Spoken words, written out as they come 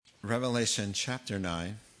Revelation chapter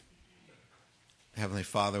 9. Heavenly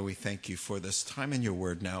Father, we thank you for this time in your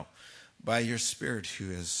word now. By your Spirit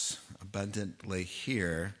who is abundantly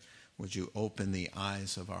here, would you open the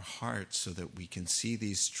eyes of our hearts so that we can see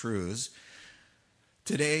these truths?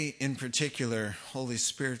 Today, in particular, Holy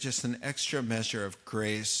Spirit, just an extra measure of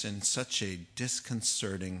grace in such a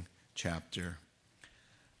disconcerting chapter.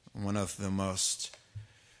 One of the most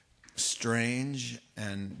strange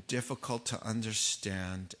and difficult to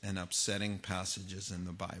understand and upsetting passages in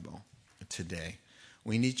the Bible today.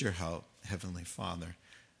 We need your help, Heavenly Father.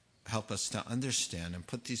 Help us to understand and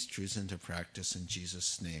put these truths into practice in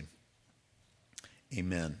Jesus' name.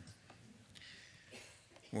 Amen.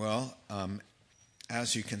 Well,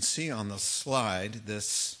 as you can see on the slide,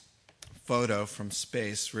 this photo from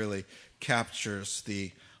space really captures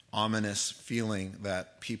the ominous feeling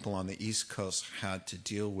that people on the East Coast had to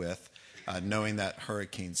deal with, knowing that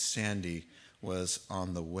Hurricane Sandy was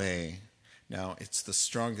on the way. Now, it's the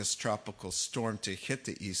strongest tropical storm to hit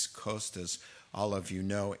the East Coast, as all of you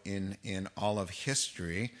know, in all of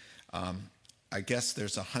history. I guess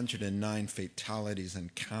there's 109 fatalities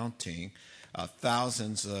and counting,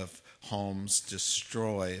 thousands of homes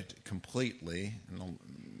destroyed completely, and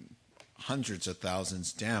hundreds of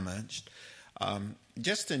thousands damaged.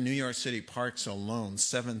 Just in New York City parks alone,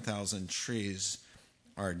 7,000 trees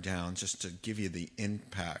are down, just to give you the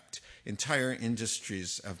impact. Entire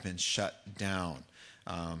industries have been shut down.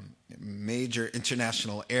 Major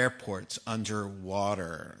international airports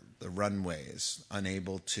underwater, the runways,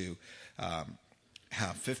 unable to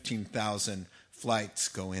have 15,000 flights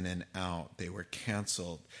go in and out. They were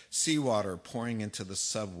canceled. Seawater pouring into the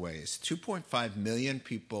subways. 2.5 million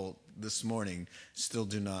people this morning still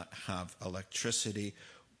do not have electricity,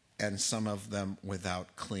 and some of them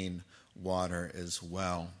without clean water as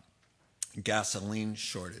well. Gasoline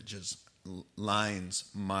shortages, lines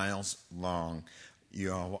miles long.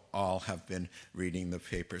 You all have been reading the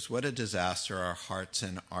papers. What a disaster. Our hearts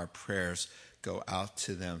and our prayers go out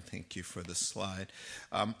to them. Thank you for the slide.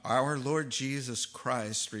 Our Lord Jesus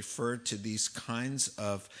Christ referred to these kinds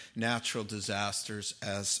of natural disasters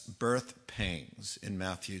as birth pangs in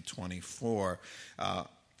Matthew 24.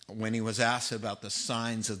 When he was asked about the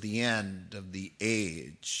signs of the end of the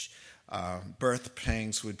age, birth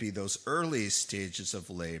pangs would be those early stages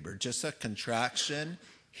of labor, just a contraction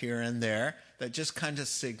here and there that just kind of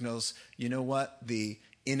signals, you know what, the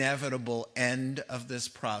inevitable end of this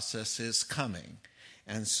process is coming.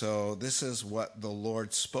 And so this is what the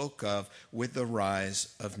Lord spoke of with the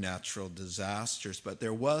rise of natural disasters. But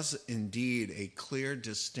there was indeed a clear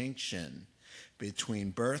distinction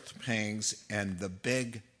between birth pangs and the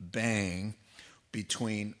Big Bang,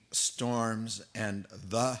 between storms and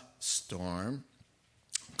the storm,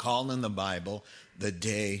 called in the Bible the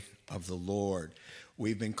day of the Lord.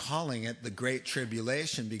 We've been calling it the Great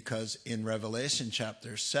Tribulation because in Revelation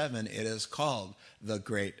chapter 7, it is called the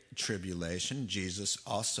Great Tribulation. Jesus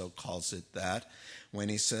also calls it that when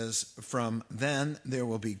he says, from then there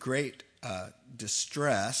will be great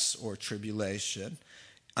distress or tribulation,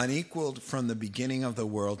 unequaled from the beginning of the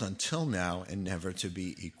world until now and never to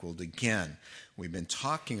be equaled again. We've been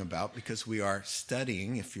talking about, because we are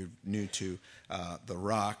studying, if you're new to The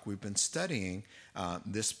Rock, we've been studying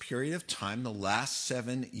this period of time, the last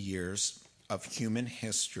 7 years of human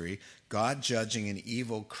history, God judging an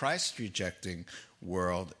evil, Christ-rejecting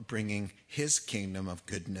world, bringing his kingdom of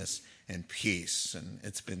goodness and peace. And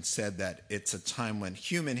it's been said that it's a time when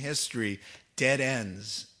human history dead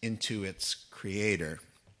ends into its creator.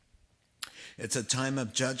 It's a time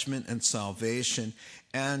of judgment and salvation,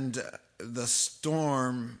 and the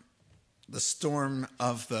storm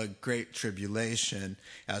of the Great Tribulation,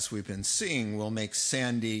 as we've been seeing, will make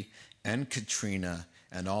Sandy and Katrina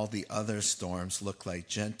and all the other storms look like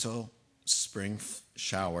gentle spring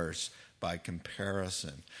showers by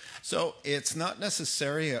comparison. So it's not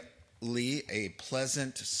necessarily a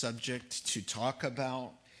pleasant subject to talk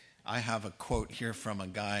about. I have a quote here from a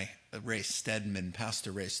guy, Ray Stedman,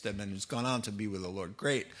 Pastor Ray Stedman, who's gone on to be with the Lord,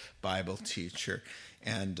 great Bible teacher.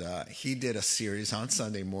 And he did a series on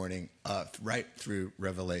Sunday morning right through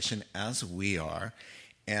Revelation, as we are.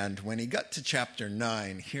 And when he got to chapter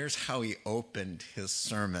 9, here's how he opened his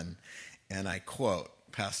sermon. And I quote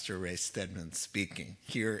Pastor Ray Stedman speaking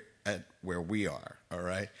here at where we are, all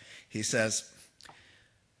right? He says,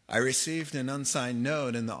 I received an unsigned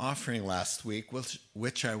note in the offering last week,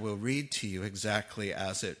 which I will read to you exactly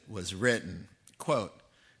as it was written. Quote,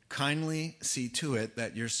 kindly see to it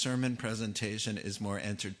that your sermon presentation is more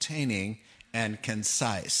entertaining and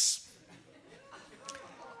concise.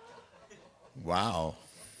 Wow.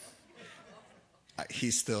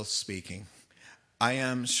 He's still speaking. I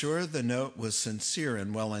am sure the note was sincere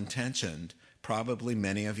and well-intentioned. Probably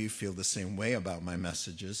many of you feel the same way about my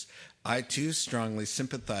messages. I too strongly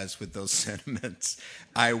sympathize with those sentiments.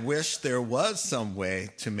 I wish there was some way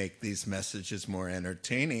to make these messages more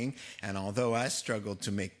entertaining, and although I struggled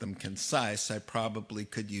to make them concise, I probably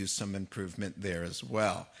could use some improvement there as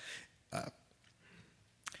well.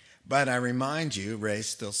 But I remind you, Ray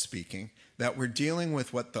still speaking, that we're dealing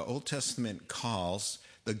with what the Old Testament calls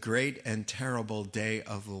the great and terrible day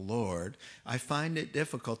of the Lord. I find it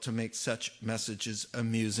difficult to make such messages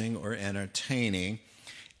amusing or entertaining.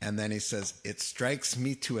 And then he says, it strikes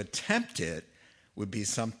me to attempt it would be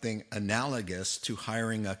something analogous to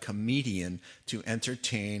hiring a comedian to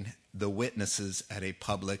entertain the witnesses at a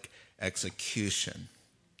public execution.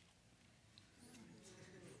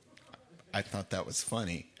 I thought that was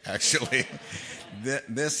funny, actually.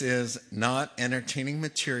 This is not entertaining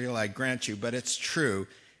material, I grant you, but it's true,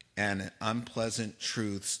 and unpleasant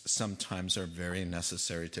truths sometimes are very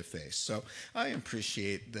necessary to face. So I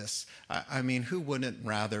appreciate this. I mean, who wouldn't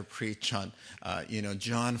rather preach on,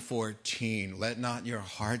 John 14, let not your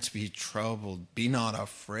hearts be troubled, be not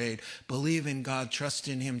afraid, believe in God, trust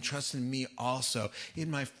in him, trust in me also.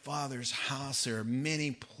 In my Father's house there are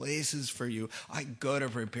many places for you. I go to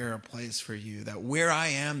prepare a place for you, that where I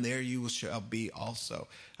am, there you shall be also.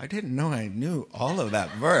 I didn't know I knew all of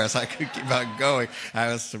that verse. I could keep on going.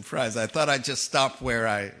 I was surprised. I thought I'd just stop where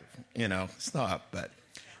I, stopped. But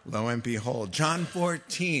lo and behold, John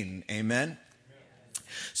 14, amen?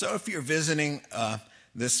 So if you're visiting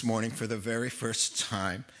this morning for the very first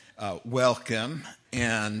time, welcome.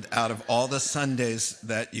 And out of all the Sundays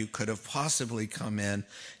that you could have possibly come in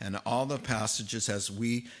and all the passages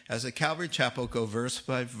as a Calvary Chapel, go verse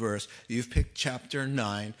by verse, you've picked chapter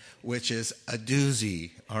 9, which is a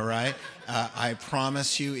doozy, all right? I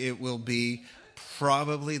promise you it will be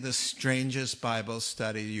probably the strangest Bible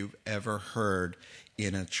study you've ever heard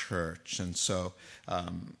in a church. And so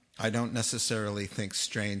I don't necessarily think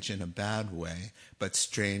strange in a bad way, but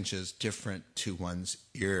strange is different to one's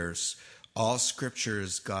ears. All Scripture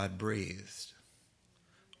is God-breathed.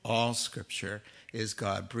 All Scripture is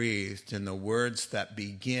God-breathed. And the words that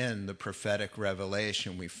begin the prophetic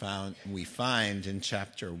revelation we find in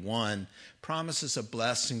chapter 1 promises a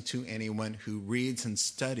blessing to anyone who reads and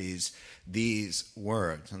studies these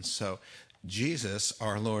words. And so Jesus,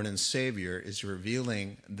 our Lord and Savior, is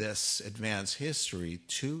revealing this advanced history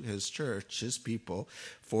to his church, his people,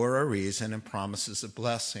 for a reason, and promises a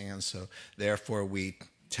blessing. And so therefore we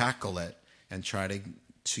tackle it and try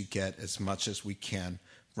to get as much as we can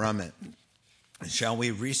from it. Shall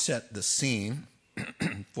we reset the scene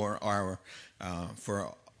for all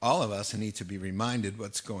of us who need to be reminded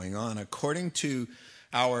what's going on? According to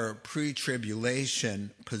our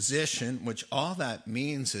pre-tribulation position, which all that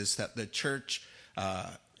means is that the church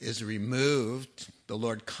is removed, the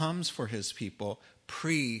Lord comes for his people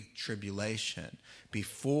pre-tribulation,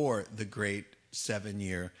 before the great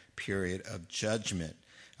 7-year period of judgment.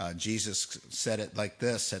 Jesus said it like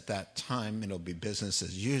this: at that time, it'll be business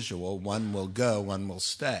as usual. One will go, one will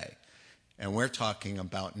stay. And we're talking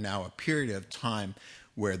about now a period of time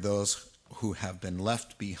where those who have been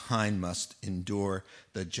left behind must endure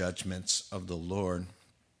the judgments of the Lord.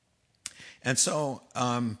 And so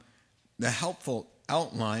the helpful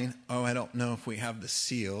outline, I don't know if we have the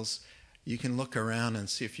seals. You can look around and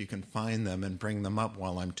see if you can find them and bring them up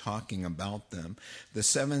while I'm talking about them. The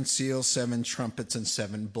 7 seals, 7 trumpets, and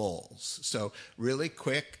 7 bowls. So really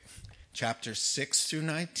quick, chapter 6 through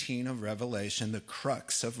 19 of Revelation, the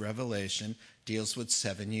crux of Revelation, deals with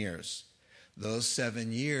 7 years. Those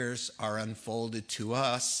 7 years are unfolded to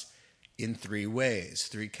us in 3 ways,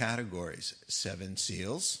 3 categories: 7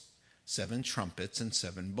 seals, 7 trumpets, and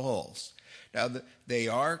 7 bowls. Now, they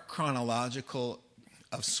are chronological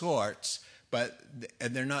of sorts, but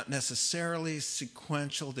they're not necessarily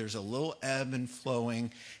sequential. There's a little ebb and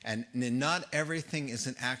flowing, and not everything is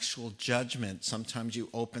an actual judgment. Sometimes you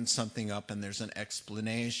open something up and there's an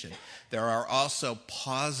explanation. There are also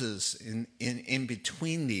pauses in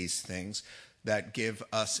between these things that give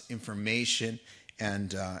us information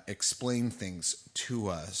and explain things to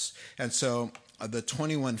us. And so the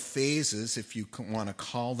 21 phases, if you want to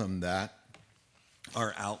call them that,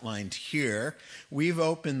 are outlined here. We've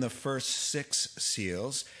opened the first 6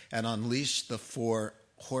 seals and unleashed the 4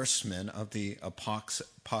 horsemen of the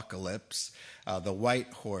apocalypse, the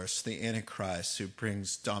white horse, the Antichrist, who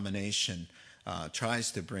brings domination,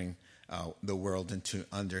 tries to bring the world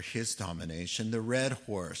under his domination. The red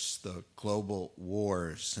horse, the global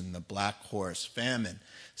wars, and the black horse, famine,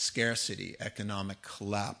 scarcity, economic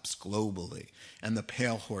collapse globally. And the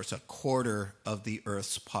pale horse, a quarter of the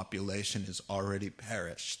earth's population is already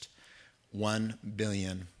perished.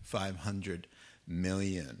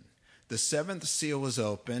 1,500,000,000. The seventh seal was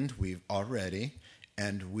opened,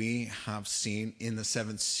 and we have seen in the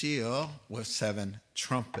seventh seal with 7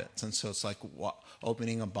 trumpets. And so it's like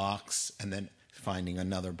opening a box and then finding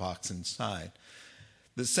another box inside.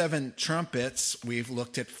 The 7 trumpets, we've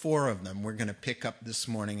looked at 4 of them. We're going to pick up this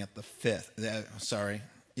morning at the 5th. At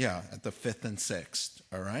the 5th and 6th,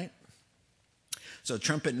 all right? So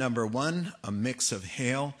trumpet number 1, a mix of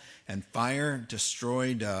hail and fire,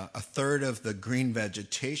 destroyed a third of the green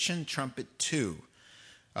vegetation. Trumpet 2,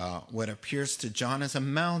 what appears to John as a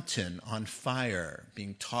mountain on fire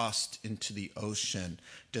being tossed into the ocean,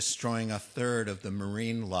 destroying a third of the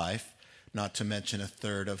marine life, not to mention a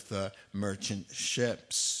third of the merchant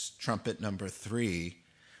ships. Trumpet number 3,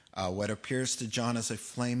 what appears to John as a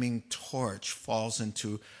flaming torch falls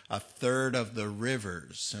into a third of the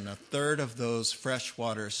rivers, and a third of those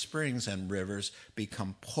freshwater springs and rivers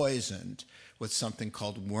become poisoned with something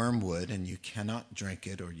called wormwood, and you cannot drink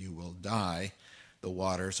it or you will die. The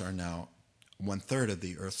waters are now, 1/3 of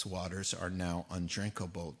the earth's waters are now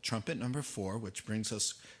undrinkable. Trumpet number 4, which brings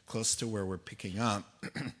us close to where we're picking up.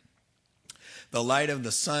 The light of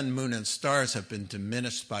the sun, moon, and stars have been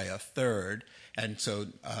diminished by a third, and so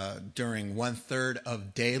during 1/3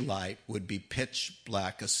 of daylight would be pitch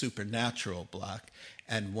black, a supernatural black,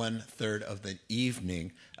 and 1/3 of the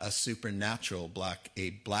evening, a supernatural black,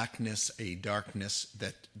 a blackness, a darkness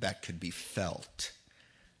that could be felt.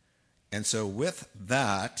 And so with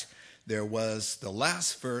that, there was the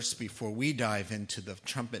last verse before we dive into the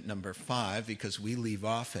trumpet number 5, because we leave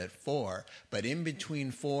off at 4. But in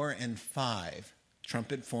between 4 and 5,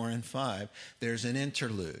 trumpet 4 and 5, there's an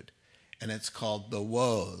interlude, and it's called the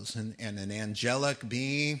woes. And an angelic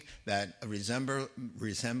being that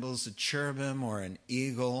resembles a cherubim or an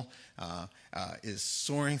eagle is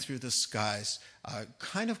soaring through the skies,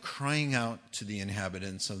 kind of crying out to the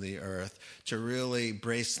inhabitants of the earth to really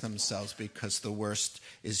brace themselves, because the worst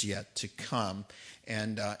is yet to come,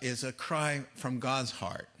 and is a cry from God's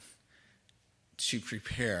heart to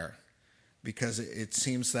prepare, because it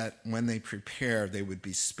seems that when they prepare, they would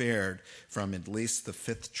be spared from at least the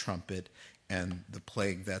 5th trumpet and the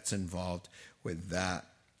plague that's involved with that.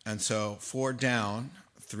 And so 4 down,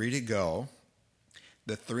 3 to go.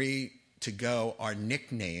 The 3 to go are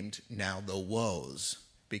nicknamed now the woes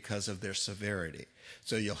because of their severity.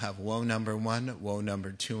 So you'll have woe number 1, woe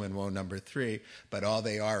number 2, and woe number 3, but all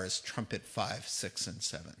they are is trumpet 5, 6, and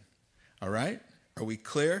 7. All right? Are we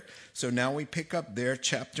clear? So now we pick up there.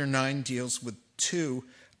 Chapter 9 deals with 2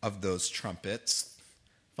 of those trumpets,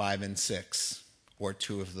 5 and 6, or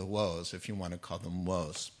 2 of the woes, if you want to call them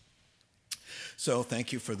woes. So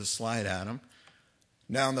thank you for the slide, Adam.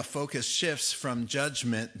 Now the focus shifts from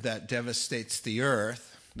judgment that devastates the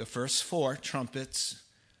earth. The first 4 trumpets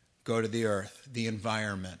go to the earth, the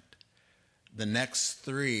environment. The next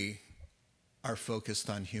 3 are focused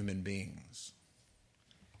on human beings.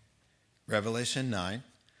 Revelation 9,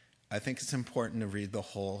 I think it's important to read the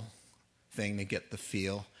whole thing to get the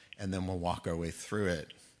feel, and then we'll walk our way through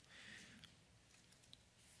it.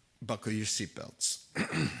 Buckle your seatbelts.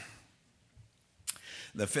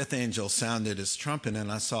 The 5th angel sounded his trumpet,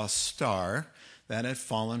 and I saw a star that had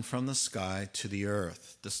fallen from the sky to the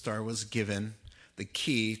earth. The star was given the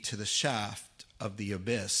key to the shaft of the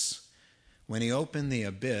abyss. When he opened the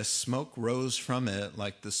abyss, smoke rose from it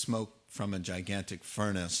like the smoke from a gigantic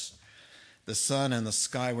furnace. The sun and the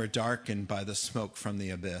sky were darkened by the smoke from the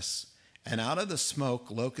abyss. And out of the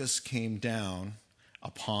smoke, locusts came down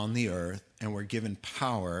upon the earth and were given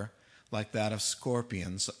power like that of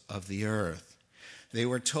scorpions of the earth. They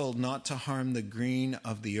were told not to harm the green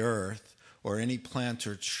of the earth or any plant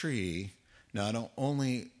or tree, but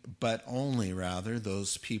only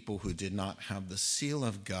those people who did not have the seal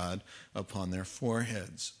of God upon their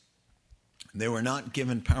foreheads. They were not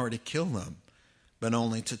given power to kill them, but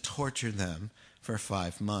only to torture them for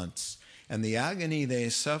 5 months. And the agony they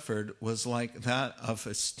suffered was like that of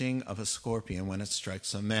a sting of a scorpion when it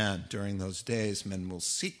strikes a man. During those days, men will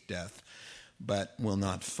seek death, but will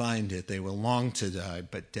not find it. They will long to die,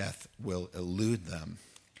 but death will elude them.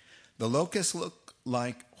 The locusts look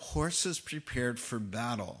like horses prepared for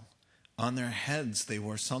battle. On their heads they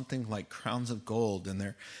wore something like crowns of gold, and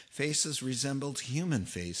their faces resembled human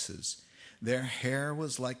faces. Their hair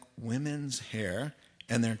was like women's hair,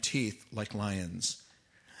 and their teeth like lions.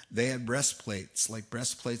 They had breastplates like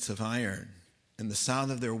breastplates of iron, and the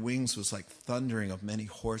sound of their wings was like thundering of many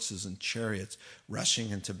horses and chariots rushing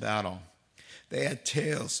into battle. They had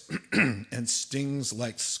tails and stings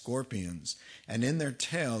like scorpions, and in their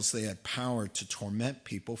tails they had power to torment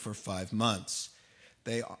people for 5 months.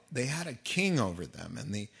 They had a king over them,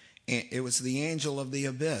 and it was the angel of the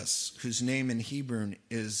abyss, whose name in Hebrew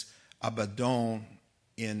is Abaddon.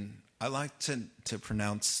 I like to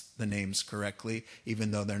pronounce the names correctly, even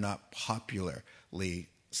though they're not popularly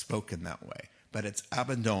spoken that way. But it's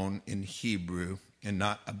Abaddon in Hebrew and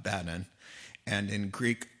not Abaddon, and in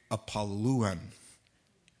Greek, Apollyon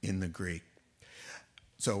in the Greek.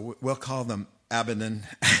 So we'll call them Abaddon.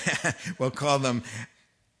 We'll call them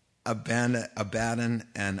Abaddon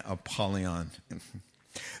and Apollyon.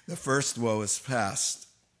 The first woe is past.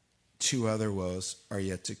 2 other woes are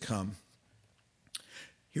yet to come.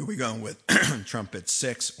 Here we go with trumpet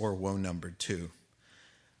 6, or woe number 2.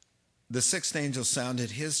 The sixth angel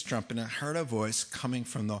sounded his trumpet, and I heard a voice coming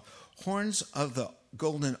from the horns of the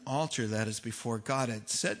golden altar that is before God. It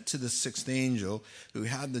said to the sixth angel who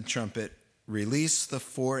had the trumpet, "Release the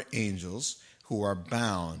 4 angels who are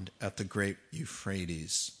bound at the great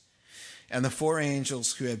Euphrates." And the 4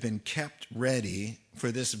 angels who had been kept ready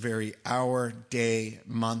for this very hour, day,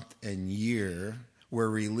 month, and year were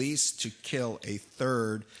released to kill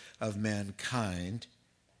 1/3 of mankind.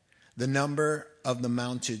 The number of the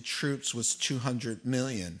mounted troops was 200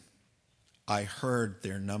 million. I heard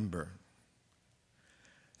their number.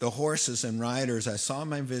 The horses and riders I saw in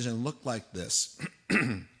my vision looked like this.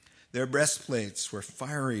 Their breastplates were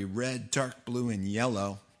fiery red, dark blue, and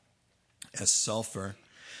yellow as sulfur.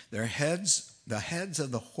 The heads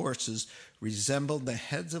of the horses resembled the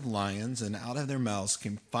heads of lions, and out of their mouths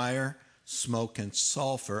came fire, smoke, and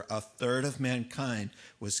sulfur. 1/3 of mankind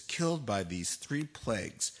was killed by these 3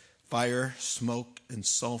 plagues, fire, smoke, and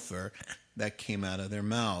sulfur, that came out of their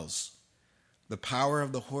mouths. The power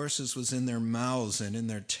of the horses was in their mouths and in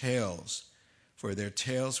their tails, for their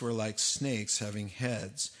tails were like snakes having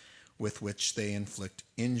heads with which they inflict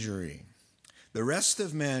injury. The rest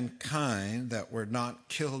of mankind that were not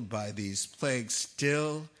killed by these plagues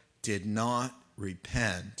still did not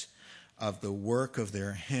repent of the work of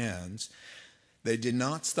their hands. They did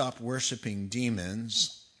not stop worshiping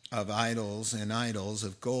demons, of idols and idols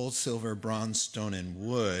of gold, silver, bronze, stone, and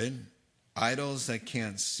wood, idols that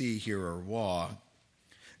can't see, hear, or walk.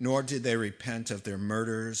 Nor did they repent of their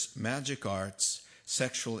murders, magic arts,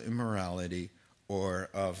 sexual immorality, or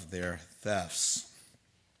of their thefts.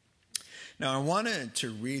 Now, I wanted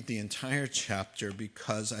to read the entire chapter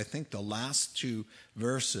because I think the last 2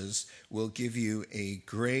 verses will give you a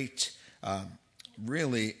great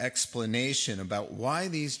really explanation about why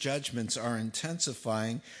these judgments are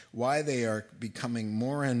intensifying, why they are becoming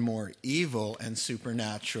more and more evil and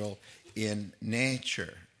supernatural in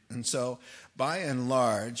nature. And so, by and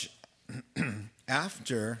large,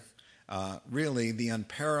 after really the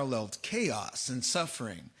unparalleled chaos and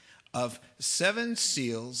suffering of 7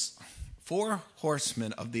 seals, 4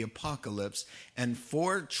 horsemen of the apocalypse, and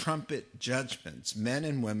 4 trumpet judgments, men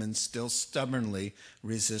and women still stubbornly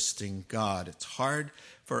resisting God. It's hard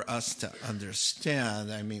for us to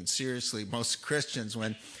understand. I mean, seriously, most Christians,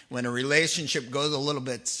 when a relationship goes a little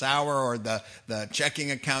bit sour, or the checking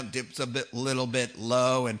account dips a little bit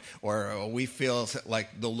low, or we feel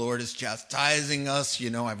like the Lord is chastising us,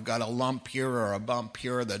 I've got a lump here or a bump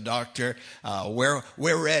here, the doctor, we're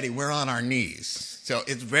ready, we're on our knees. So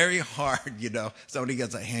it's very hard, somebody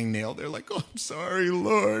gets a hangnail, they're like, "Oh, I'm sorry,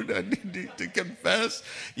 Lord, I need to confess."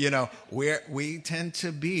 We tend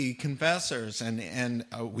to be confessors, and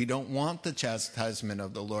we don't want the chastisement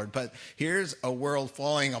of the Lord. But here's a world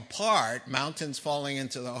falling apart, mountains falling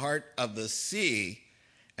into the heart of the sea,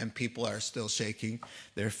 and people are still shaking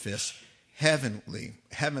their fists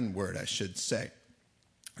heavenward, I should say.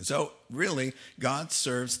 So really, God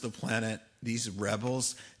serves the planet, these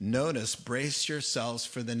rebels. Notice, brace yourselves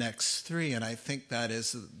for the next 3. And I think that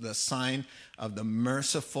is the sign of the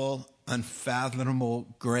merciful,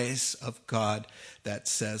 unfathomable grace of God that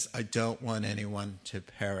says, I don't want anyone to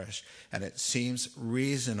perish. And it seems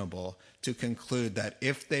reasonable to conclude that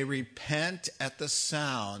if they repent at the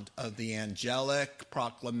sound of the angelic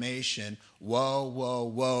proclamation, woe, woe,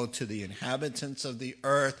 woe to the inhabitants of the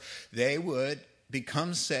earth, they would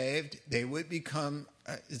become saved, they would become,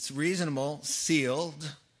 it's reasonable,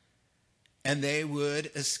 sealed, and they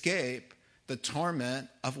would escape the torment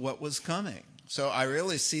of what was coming. So I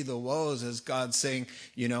really see the woes as God saying,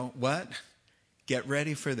 you know what? Get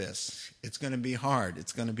ready for this. It's going to be hard.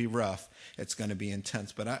 It's going to be rough. It's going to be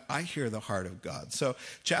intense. But I hear the heart of God. So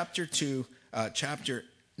chapter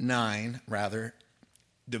 9,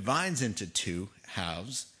 divides into 2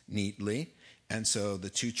 halves neatly. And so the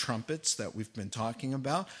two trumpets that we've been talking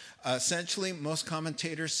about, essentially most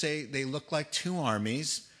commentators say they look like two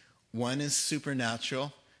armies. One is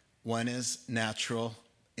supernatural, one is natural,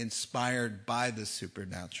 inspired by the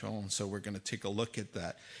supernatural. And so we're going to take a look at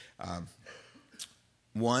that.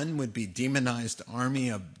 One would be demonized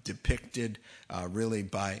army, depicted really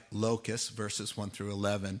by locusts, verses 1 through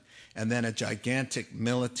 11, and then a gigantic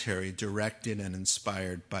military directed and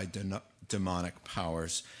inspired by demonic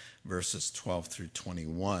powers, verses 12 through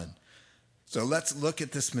 21. So let's look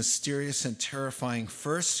at this mysterious and terrifying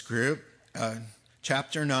first group.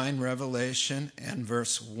 Chapter 9, Revelation, and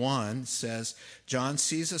verse 1 says, John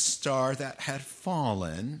sees a star that had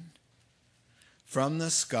fallen from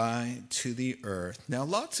the sky to the earth. Now,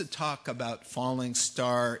 lots of talk about falling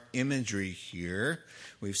star imagery here.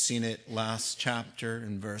 We've seen it last chapter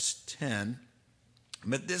in verse 10.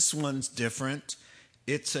 But this one's different.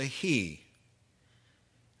 It's a he.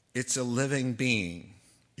 It's a living being.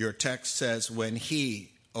 Your text says, when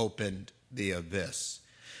he opened the abyss.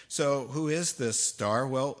 So who is this star?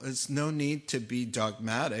 Well, there's no need to be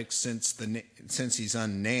dogmatic since he's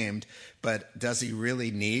unnamed, but does he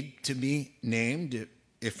really need to be named?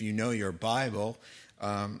 If you know your Bible,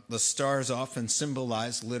 the stars often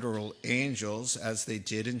symbolize literal angels, as they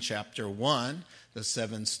did in chapter 1. The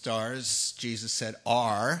 7 stars, Jesus said,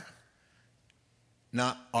 are,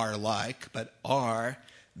 not are like, but are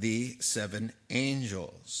the 7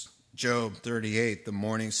 angels. Job 38, the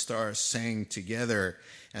morning stars sang together,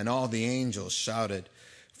 and all the angels shouted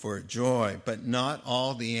for joy. But not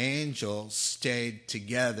all the angels stayed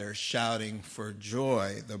together shouting for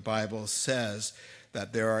joy. The Bible says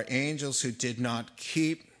that there are angels who did not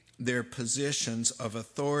keep their positions of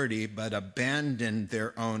authority, but abandoned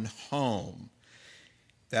their own home.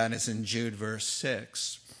 That is in Jude verse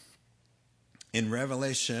 6. In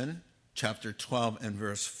Revelation chapter 12 and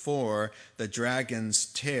verse 4, the dragon's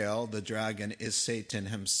tail, the dragon is Satan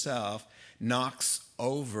himself, knocks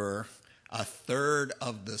over a third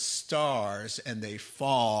of the stars and they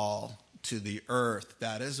fall to the earth.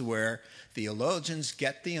 That is where theologians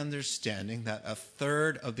get the understanding that a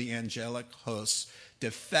third of the angelic hosts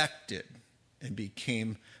defected and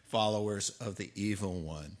became followers of the evil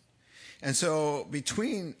one. And so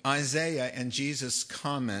between Isaiah and Jesus'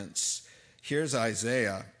 comments, here's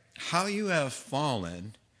Isaiah. How you have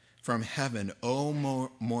fallen from heaven, O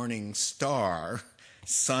morning star,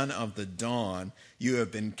 son of the dawn. You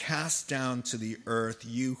have been cast down to the earth,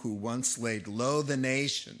 you who once laid low the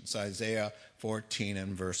nations. Isaiah 14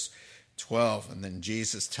 and verse 12. And then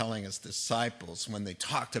Jesus telling his disciples, when they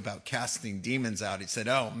talked about casting demons out, he said,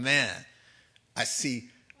 oh man, I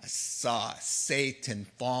saw Satan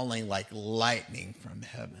falling like lightning from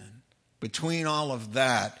heaven. Between all of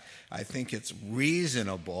that, I think it's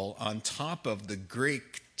reasonable, on top of the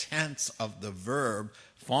Greek tense of the verb,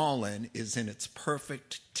 fallen is in its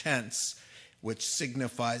perfect tense, which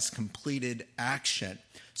signifies completed action.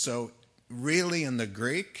 So really in the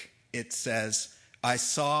Greek, it says, I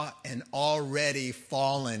saw an already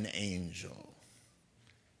fallen angel.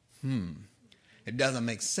 It doesn't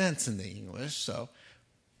make sense in the English, so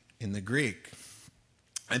in the Greek,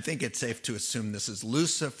 I think it's safe to assume this is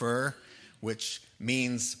Lucifer, which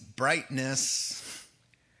means brightness,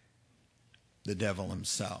 the devil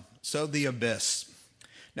himself. So the abyss.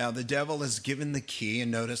 Now the devil is given the key, and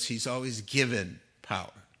notice he's always given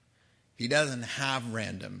power. He doesn't have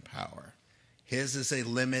random power. His is a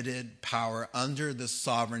limited power under the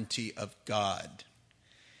sovereignty of God.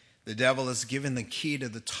 The devil is given the key to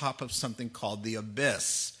the top of something called the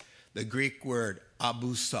abyss. The Greek word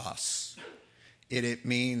abyssos. It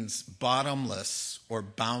means bottomless or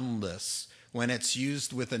boundless. When it's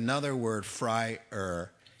used with another word,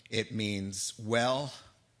 fryer, it means well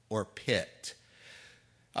or pit.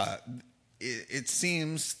 It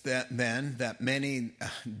seems that many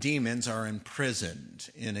demons are imprisoned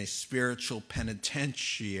in a spiritual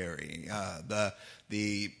penitentiary,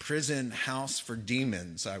 the prison house for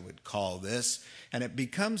demons, I would call this, and it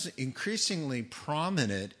becomes increasingly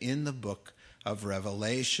prominent in the book of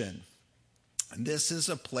Revelation. And this is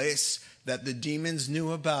a place that the demons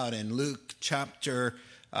knew about in Luke chapter,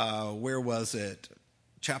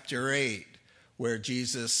 Chapter 8, where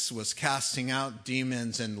Jesus was casting out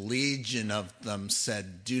demons and legion of them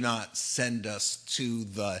said, do not send us to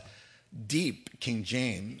the deep, King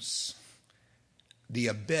James, the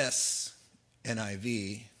abyss,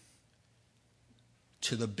 NIV,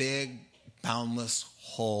 to the big, boundless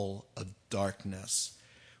hole of darkness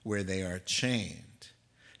where they are chained.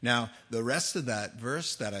 Now, the rest of that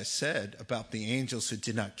verse that I said about the angels who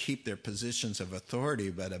did not keep their positions of authority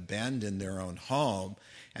but abandoned their own home,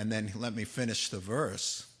 and then let me finish the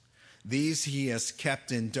verse. These he has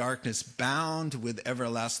kept in darkness, bound with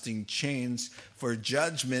everlasting chains for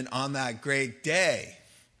judgment on that great day.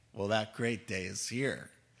 Well, that great day is here,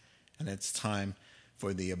 and it's time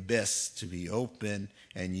for the abyss to be open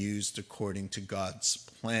and used according to God's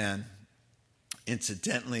plan.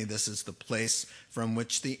 Incidentally, this is the place from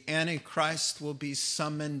which the Antichrist will be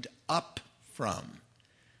summoned up from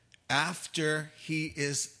after he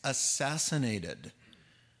is assassinated.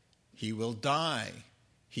 He will die.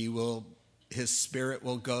 His spirit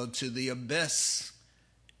will go to the abyss,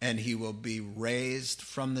 and he will be raised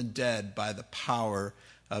from the dead by the power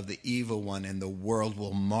of the evil one, and the world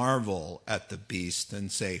will marvel at the beast and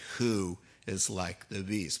say, who is like the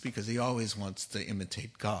beast? Because he always wants to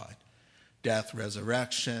imitate God. Death,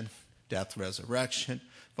 resurrection,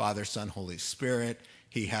 Father, Son, Holy Spirit.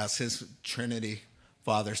 He has his Trinity,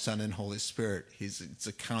 Father, Son, and Holy Spirit. It's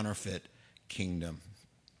a counterfeit kingdom.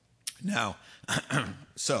 Now,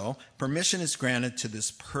 so permission is granted to this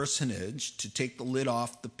personage to take the lid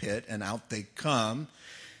off the pit, and out they come.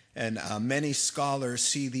 And many scholars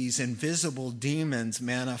see these invisible demons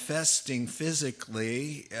manifesting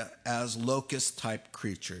physically as locust-type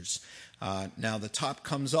creatures. Now the top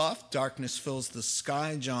comes off, darkness fills the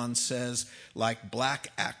sky, John says, like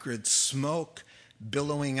black acrid smoke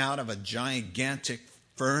billowing out of a gigantic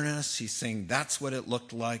furnace. He's saying that's what it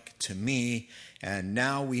looked like to me. And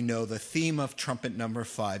now we know the theme of trumpet number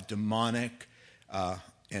 5, demonic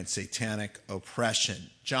and satanic oppression.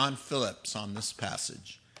 John Phillips on this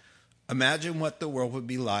passage. Imagine what the world would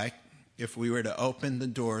be like if we were to open the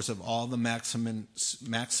doors of all the maximum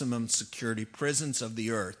security prisons of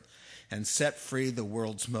the earth and set free the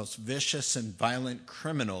world's most vicious and violent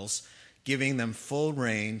criminals, giving them full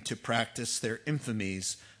reign to practice their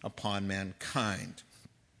infamies upon mankind.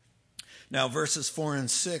 Now, verses 4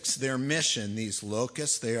 and 6, their mission, these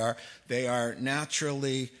locusts, they are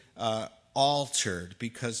naturally altered,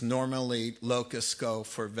 because normally locusts go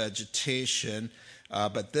for vegetation,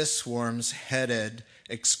 but this swarm's headed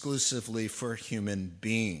exclusively for human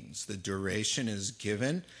beings. The duration is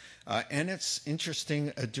given, and it's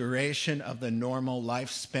interesting, a duration of the normal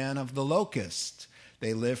lifespan of the locust.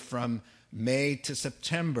 They live from May to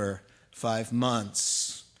September, 5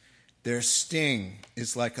 months. Their sting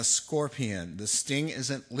is like a scorpion. The sting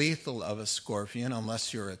isn't lethal of a scorpion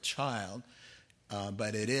unless you're a child,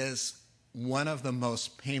 but it is one of the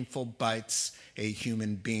most painful bites a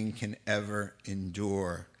human being can ever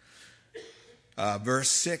endure. Verse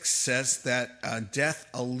 6 says that death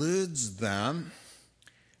eludes them.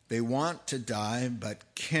 They want to die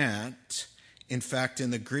but can't. In fact, in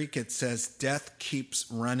the Greek it says death keeps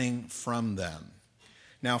running from them.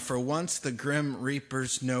 Now, for once, the grim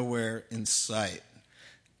reaper's nowhere in sight.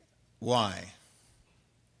 Why?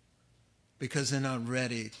 Because they're not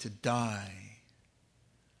ready to die.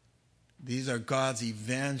 These are God's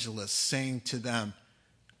evangelists saying to them,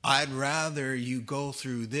 I'd rather you go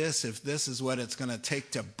through this if this is what it's going to take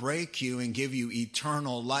to break you and give you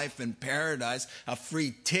eternal life in paradise, a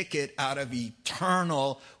free ticket out of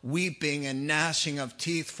eternal weeping and gnashing of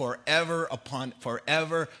teeth forever upon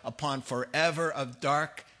forever upon forever of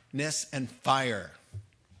darkness and fire.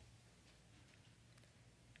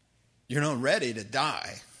 You're not ready to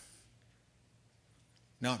die.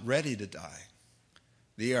 Not ready to die.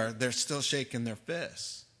 They're still shaking their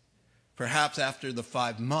fists. Perhaps after the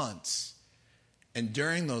 5 months, and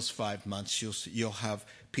during those 5 months, you'll have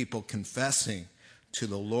people confessing to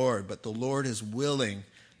the Lord, but the Lord is willing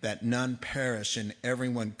that none perish and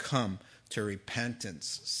everyone come to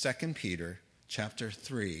repentance. 2 Peter chapter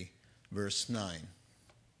 3, verse 9.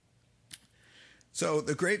 So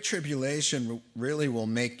the Great Tribulation really will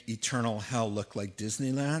make eternal hell look like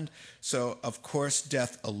Disneyland. So, of course,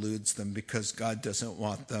 death eludes them because God doesn't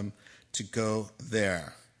want them to go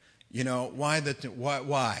there. You know, why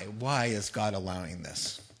is God allowing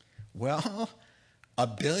this? Well,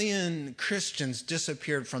 1 billion Christians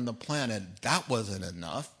disappeared from the planet. That wasn't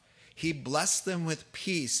enough. He blessed them with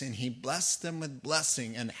peace, and he blessed them with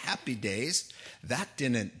blessing and happy days. That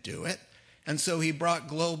didn't do it. And so he brought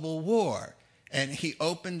global war, and he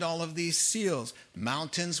opened all of these seals.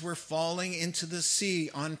 Mountains were falling into the sea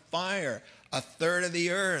on fire. 1/3 of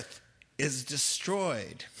the earth is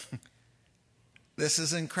destroyed. This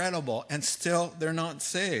is incredible, and still they're not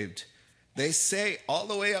saved. They say all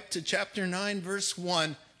the way up to chapter 9, verse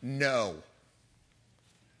 1, no.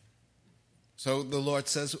 So the Lord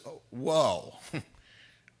says, whoa,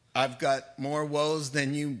 I've got more woes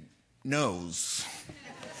than you knows.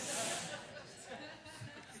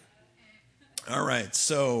 All right,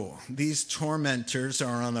 so these tormentors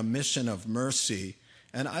are on a mission of mercy,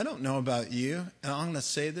 and I don't know about you, and I'm going to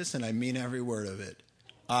say this, and I mean every word of it.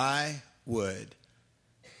 I would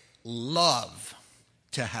love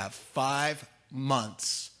to have 5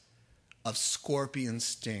 months of scorpion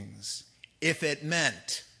stings if it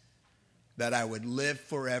meant that I would live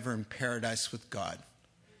forever in paradise with God.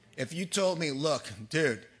 If you told me, look,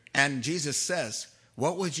 dude, and Jesus says,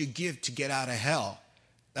 what would you give to get out of hell?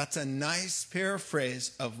 That's a nice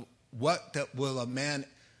paraphrase of what that will a man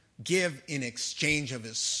give in exchange of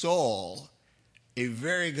his soul. A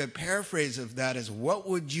very good paraphrase of that is, what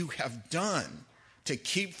would you have done to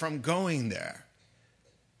keep from going there?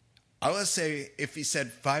 I would say, if he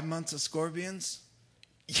said 5 months of scorpions,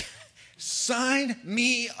 sign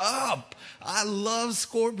me up. I love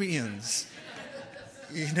scorpions.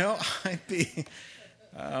 I'd be,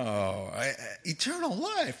 eternal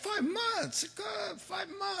life, 5 months, God, 5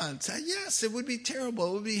 months. Yes, it would be terrible.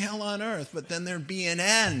 It would be hell on earth, but then there'd be an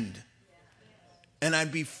end. And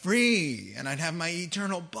I'd be free, and I'd have my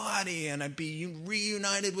eternal body, and I'd be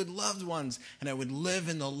reunited with loved ones, and I would live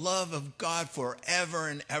in the love of God forever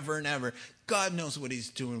and ever and ever. God knows what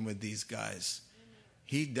he's doing with these guys.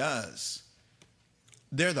 He does.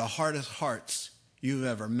 They're the hardest hearts you've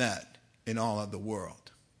ever met in all of the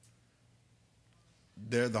world.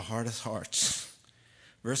 They're the hardest hearts.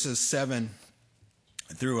 Verses 7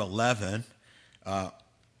 through 11,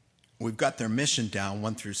 we've got their mission down,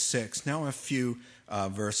 1 through 6. Now a few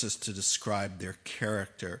verses to describe their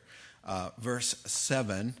character. Verse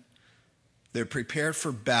 7, they're prepared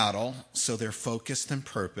for battle, so they're focused and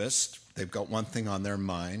purposed. They've got one thing on their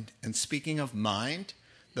mind. And speaking of mind,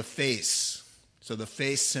 the face. So the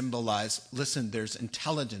face symbolizes, listen, there's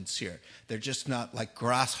intelligence here. They're just not like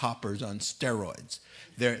grasshoppers on steroids.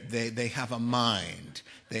 They have a mind.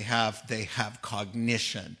 They have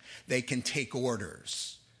cognition. They can take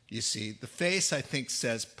orders. You see, the face, I think,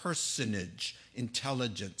 says personage,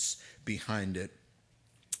 intelligence behind it,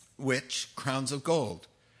 which crowns of gold.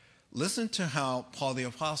 Listen to how Paul the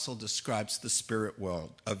Apostle describes the spirit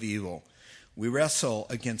world of evil. We wrestle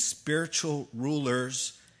against spiritual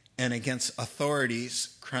rulers and against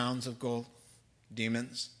authorities, crowns of gold,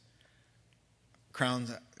 demons,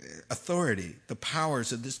 crowns, authority, the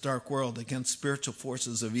powers of this dark world against spiritual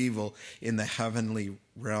forces of evil in the heavenly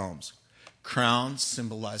realms. Crowns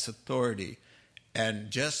symbolize authority.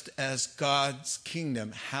 And just as God's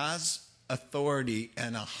kingdom has authority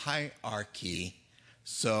and a hierarchy,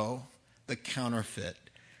 so the counterfeit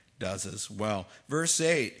does as well. Verse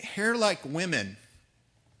 8, hair like women.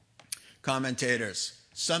 Commentators,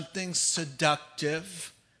 something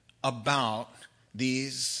seductive about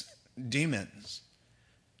these demons.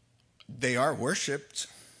 They are worshipped.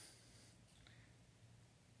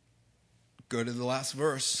 Go to the last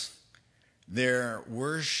verse. They're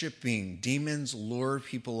worshiping. Demons lure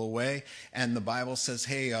people away. And the Bible says,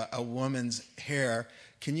 hey, a woman's hair,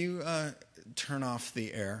 can you turn off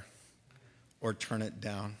the air or turn it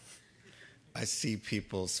down? I see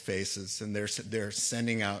people's faces, and they're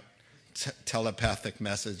sending out telepathic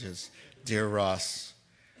messages. Dear Ross,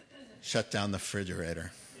 shut down the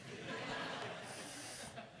refrigerator.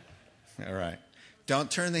 All right.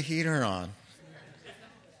 Don't turn the heater on.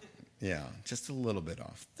 Yeah, just a little bit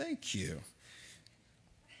off. Thank you.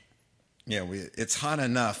 Yeah, it's hot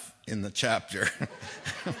enough in the chapter.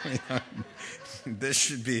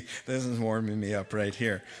 This is warming me up right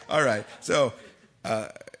here. All right, so,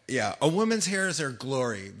 a woman's hair is her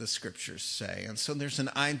glory, the scriptures say. And so there's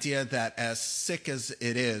an idea that as sick as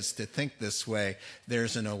it is to think this way,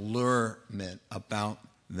 there's an allurement about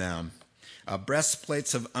them.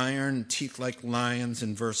 Breastplates of iron, teeth like lions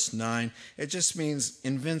in verse 9. It just means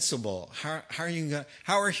invincible. How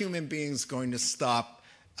are human beings going to stop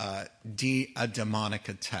a demonic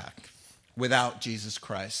attack without Jesus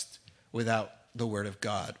Christ, without the Word of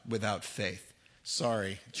God, without faith?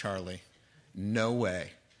 Sorry, Charlie. No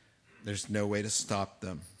way. There's no way to stop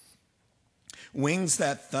them. Wings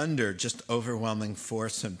that thunder, just overwhelming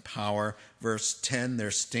force and power. Verse 10, their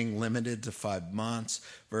sting limited to 5 months.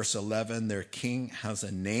 Verse 11, their king has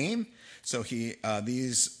a name. So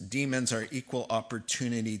these demons are equal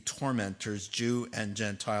opportunity tormentors, Jew and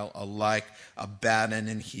Gentile alike. Abaddon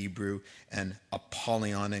in Hebrew and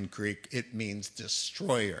Apollyon in Greek. It means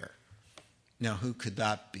destroyer. Now, who could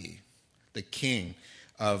that be? The king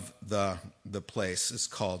of the place is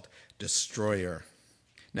called destroyer.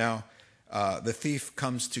 Now, the thief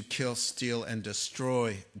comes to kill, steal, and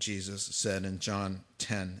destroy, Jesus said in John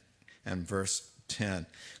 10 and verse 10.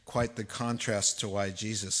 Quite the contrast to why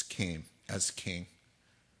Jesus came as king,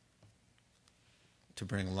 to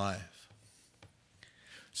bring life.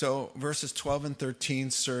 So verses 12 and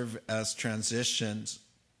 13 serve as transitions.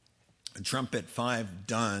 Trumpet 5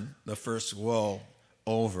 done, the first woe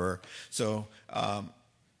over. So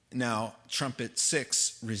Now, trumpet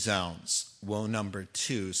 6 resounds, woe number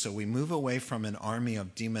 2. So we move away from an army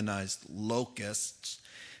of demonized locusts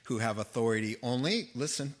who have authority only,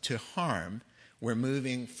 listen, to harm. We're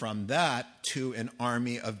moving from that to an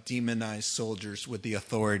army of demonized soldiers with the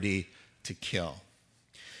authority to kill.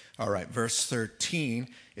 All right, verse 13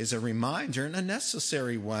 is a reminder, and a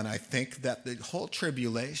necessary one, I think, that the whole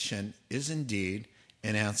tribulation is indeed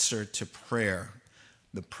an answer to prayer,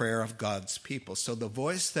 the prayer of God's people. So the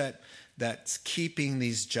voice that's keeping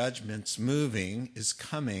these judgments moving is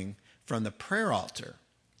coming from the prayer altar.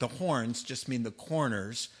 The horns just mean the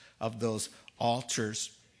corners of those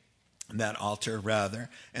altars, that altar rather,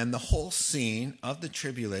 and the whole scene of the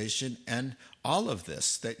tribulation and all of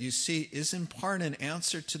this that you see is in part an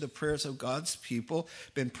answer to the prayers of God's people,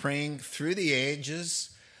 been praying through the ages,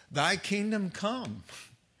 thy kingdom come.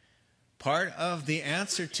 Part of the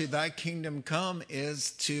answer to thy kingdom come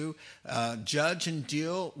is to judge and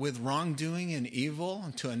deal with wrongdoing and evil,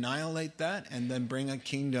 and to annihilate that, and then bring a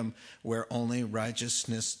kingdom where only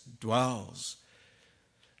righteousness dwells.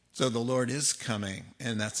 So the Lord is coming,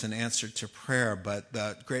 and that's an answer to prayer, but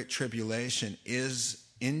the Great Tribulation is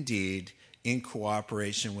indeed in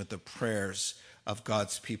cooperation with the prayers of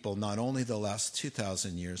God's people, not only the last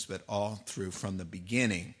 2,000 years, but all through from the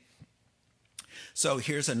beginning. So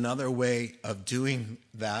here's another way of doing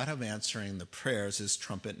that, of answering the prayers, is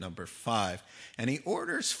trumpet number 5. And he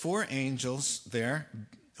orders 4 angels there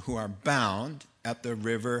who are bound at the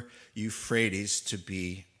river Euphrates to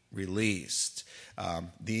be released.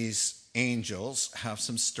 These angels have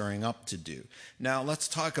some stirring up to do. Now let's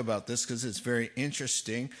talk about this because it's very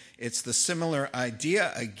interesting. It's the similar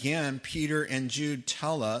idea. Again, Peter and Jude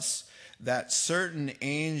tell us that certain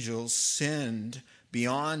angels sinned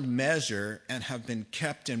beyond measure and have been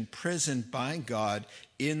kept imprisoned by God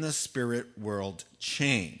in the spirit world,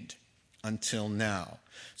 chained until now.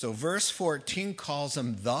 So verse 14 calls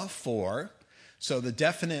them the 4. So the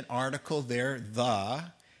definite article there, the,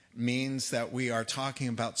 means that we are talking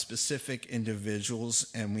about specific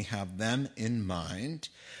individuals and we have them in mind.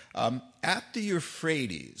 At the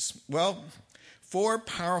Euphrates, well, 4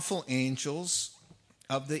 powerful angels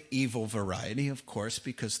of the evil variety, of course,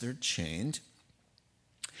 because they're chained.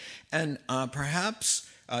 And perhaps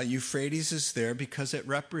Euphrates is there because it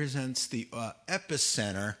represents the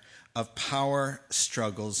epicenter of power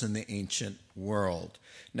struggles in the ancient world.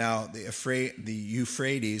 Now, the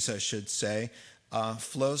Euphrates, I should say,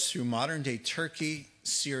 flows through modern-day Turkey,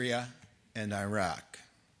 Syria, and Iraq.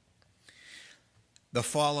 The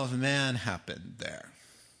fall of man happened there.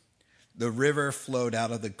 The river flowed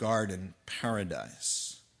out of the garden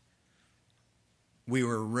paradise. We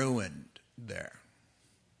were ruined there.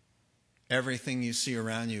 Everything you see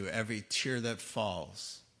around you, every tear that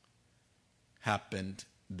falls, happened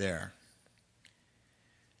there.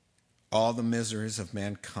 All the miseries of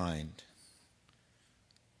mankind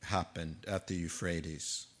happened at the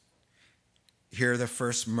Euphrates. Here, the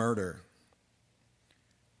first murder.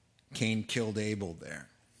 Cain killed Abel there.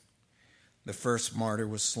 The first martyr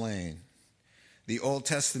was slain. The Old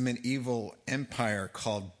Testament evil empire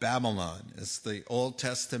called Babylon is the Old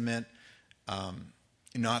Testament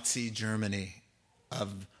Nazi Germany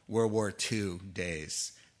of World War II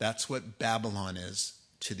days. That's what Babylon is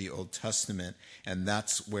to the Old Testament, and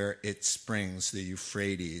that's where it springs, the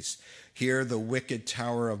Euphrates. Here, the wicked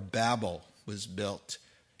Tower of Babel was built.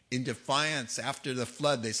 In defiance, after the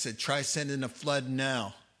flood, they said, try sending a flood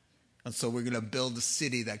now. And so we're going to build a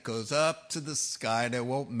city that goes up to the sky that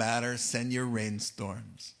won't matter. Send your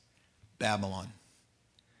rainstorms. Babylon.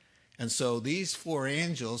 And so these 4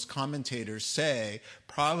 angels, commentators say,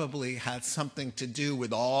 probably had something to do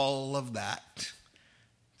with all of that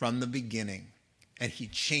from the beginning. And he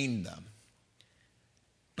chained them.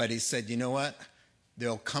 But he said, you know what?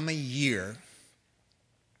 There'll come a year,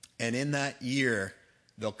 and in that year,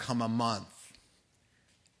 there'll come a month.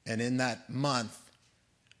 And in that month,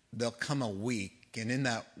 there'll come a week. And in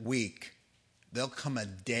that week, there'll come a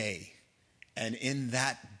day. And in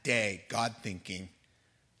that day, God thinking,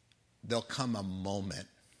 there'll come a moment.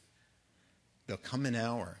 There'll come an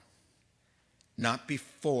hour. Not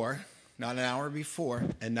before, not an hour before,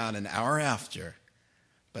 and not an hour after.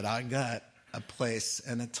 But I got a place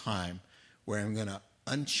and a time where I'm going to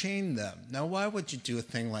unchain them. Now, why would you do a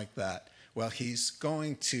thing like that? Well, he's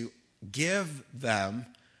going to give them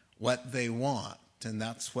what they want, and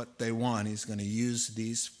that's what they want. He's going to use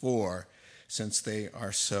these 4 since they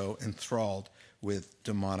are so enthralled with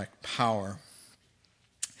demonic power.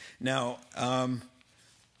 Now,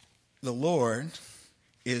 the Lord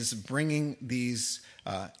is bringing these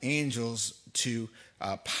angels to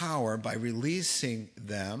power by releasing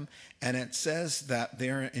them. And it says that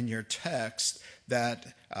there in your text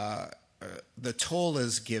that the toll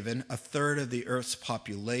is given, a third of the earth's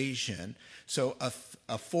population. So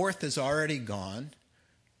a fourth is already gone,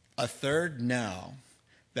 a third now.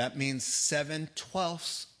 That means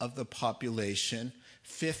 7/12 of the population,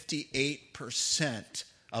 58%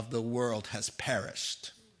 of the world has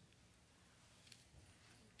perished.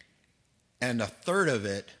 And a third of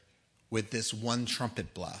it with this one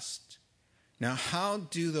trumpet blast. Now, how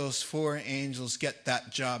do those four angels get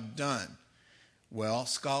that job done? Well,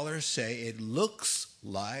 scholars say it looks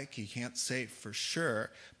like, you can't say for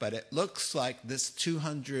sure, but it looks like this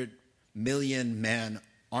 200 million man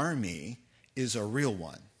army is a real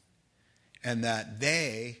one, and that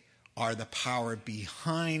they are the power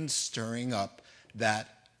behind stirring up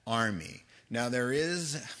that army. Now there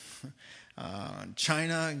is,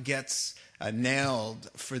 China gets nailed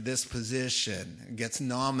for this position, gets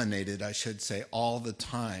nominated, I should say, all the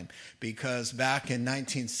time, because back in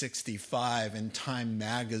 1965 in Time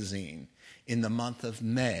magazine, in the month of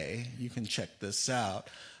May, you can check this out,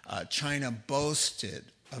 China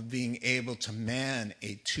boasted of being able to man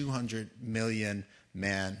a 200 million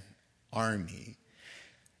man army.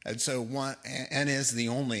 And so and is the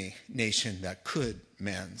only nation that could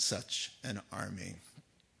man such an army.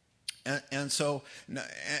 And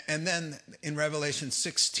then in Revelation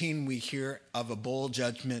 16, we hear of a bowl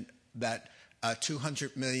judgment that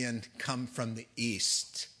 200 million come from the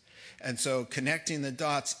east. And so connecting the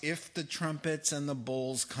dots, if the trumpets and the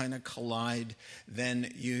bowls kind of collide,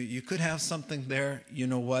 then you could have something there. You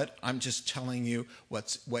know what? I'm just telling you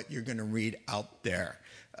what you're going to read out there.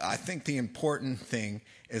 I think the important thing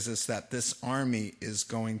is that this army is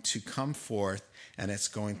going to come forth and it's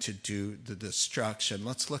going to do the destruction.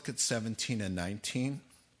 Let's look at 17 and 19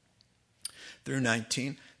 through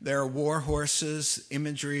 19. There are war horses,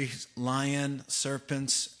 imagery, lion,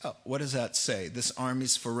 serpents. Oh, what does that say? This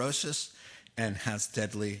army's ferocious and has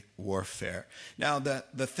deadly warfare. Now,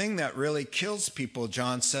 the thing that really kills people,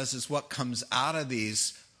 John says, is what comes out of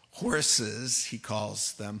these horses. He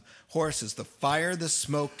calls them horses. The fire, the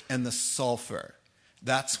smoke, and the sulfur.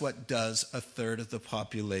 That's what does a third of the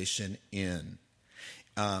population in.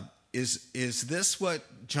 Is this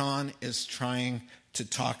what John is trying to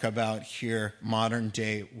talk about here, modern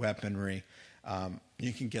day weaponry?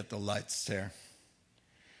 You can get the lights there.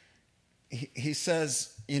 He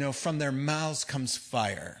says, from their mouths comes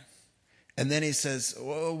fire. And then he says,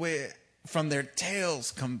 oh, wait, from their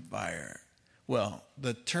tails come fire. Well,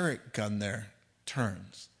 the turret gun there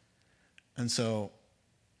turns. And so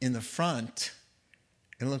in the front,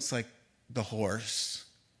 it looks like the horse.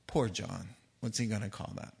 Poor John. What's he going to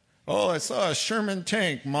call that? Oh, I saw a Sherman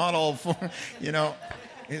tank model for,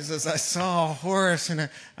 He says, I saw a horse and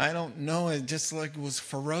I don't know, it just like it was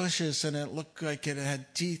ferocious and it looked like it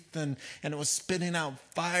had teeth and it was spitting out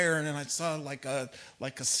fire and I saw like a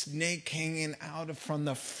snake hanging out from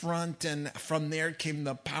the front and from there came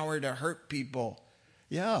the power to hurt people.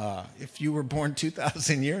 Yeah, if you were born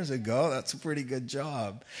 2,000 years ago, that's a pretty good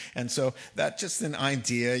job. And so that's just an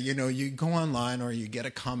idea. You go online or you get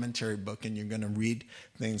a commentary book and you're going to read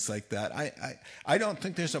things like that. I don't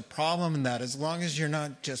think there's a problem in that as long as you're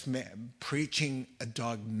not just preaching a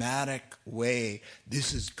dogmatic way.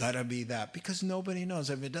 This has got to be that, because nobody knows.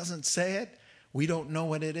 If it doesn't say it, we don't know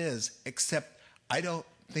what it is, except I don't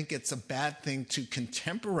think it's a bad thing to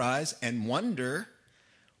contemporize and wonder,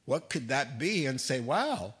 what could that be? And say,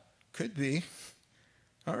 wow, could be.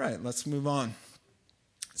 All right, let's move on.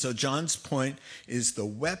 So John's point is the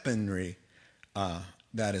weaponry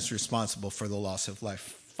that is responsible for the loss of life.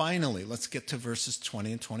 Finally, let's get to verses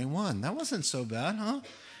 20 and 21. That wasn't so bad, huh?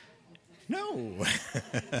 No.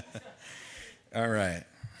 All right.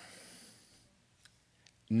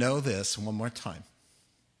 Know this one more time.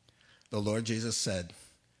 The Lord Jesus said,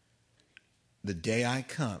 the day I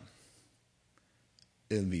come,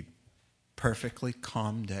 it'll be perfectly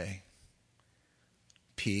calm day.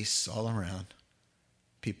 Peace all around.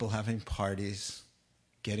 People having parties,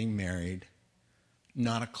 getting married.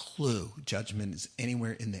 Not a clue judgment is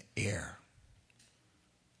anywhere in the air.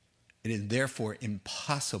 It is therefore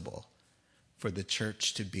impossible for the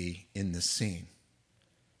church to be in the scene.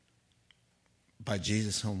 By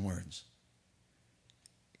Jesus' own words.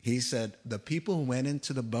 He said, the people who went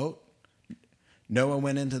into the boat, Noah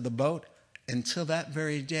went into the boat, until that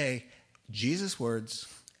very day, Jesus' words,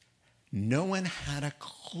 no one had a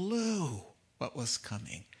clue what was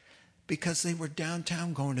coming. because they were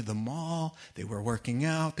downtown going to the mall, they were working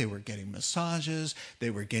out, they were getting massages, they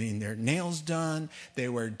were getting their nails done, they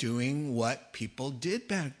were doing what people did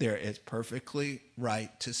back there. It's perfectly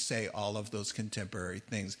right to say all of those contemporary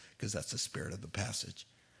things because that's the spirit of the passage.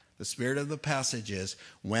 The spirit of the passage is,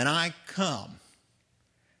 when I come,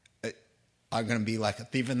 I'm going to be like a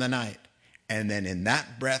thief in the night. And then in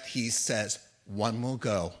that breath, he says, one will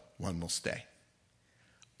go, one will stay.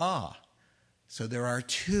 So there are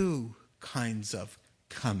two kinds of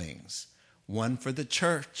comings. One for the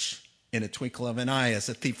church in a twinkle of an eye as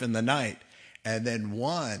a thief in the night. And then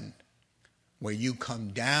one where you come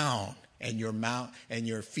down and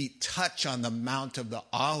your feet touch on the Mount of the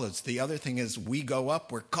Olives. The other thing is we go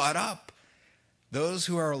up, we're caught up. Those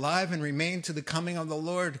who are alive and remain to the coming of the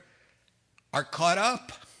Lord are caught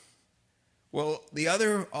up. Well,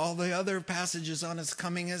 all the other passages on his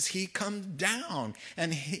coming is he comes down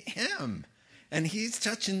and him. And he's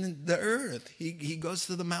touching the earth. He goes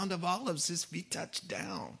to the Mount of Olives. His feet touch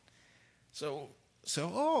down. So,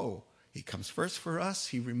 he comes first for us.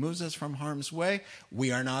 He removes us from harm's way.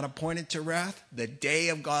 We are not appointed to wrath. The day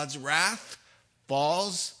of God's wrath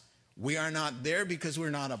falls. We are not there because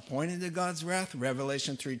we're not appointed to God's wrath.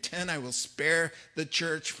 Revelation 3:10, I will spare the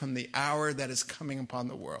church from the hour that is coming upon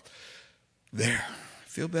the world. There. I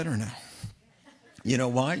feel better now. You know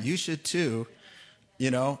why? You should too.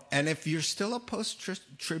 And if you're still a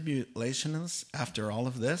post-tribulationist after all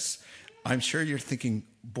of this, I'm sure you're thinking,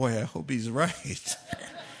 boy, I hope he's right.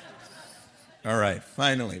 All right,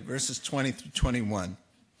 finally, verses 20 through 21.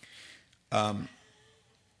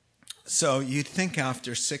 So you'd think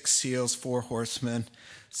after 6 seals, 4 horsemen,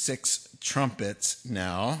 6 trumpets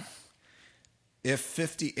now, if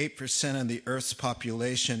 58% of the earth's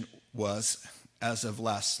population was, as of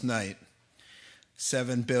last night,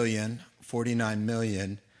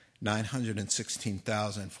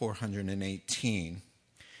 7,49,916,418,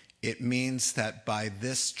 it means that by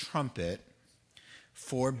this trumpet,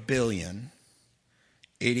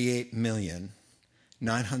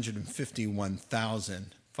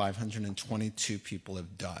 4,088,951,522 people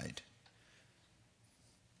have died.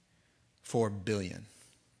 4 billion.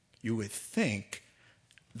 You would think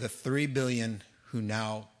the 3 billion who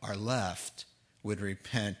now are left would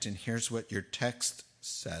repent. And here's what your text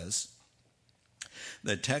says.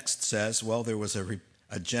 The text says, well, there was a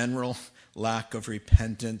general lack of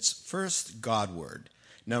repentance. First, Godward.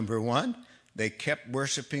 Number 1, they kept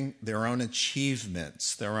worshiping their own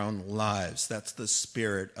achievements, their own lives. That's the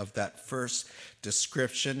spirit of that first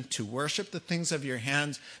description. To worship the things of your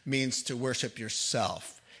hands means to worship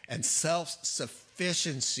yourself. And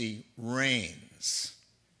self-sufficiency reigns.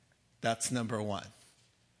 That's number 1.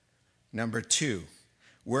 Number 2,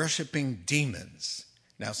 worshiping demons.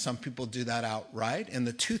 Now, some people do that outright. In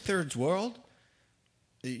the 2/3 world,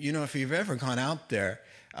 if you've ever gone out there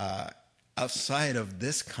outside of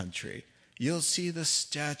this country, you'll see the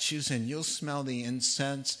statues and you'll smell the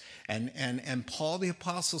incense. And Paul the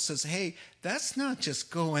Apostle says, hey, that's not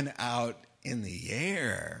just going out in the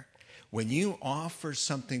air. When you offer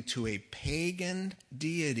something to a pagan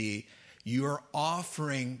deity, you're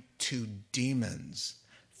offering to demons.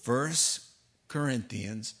 1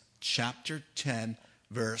 Corinthians chapter 10,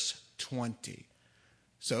 verse 20.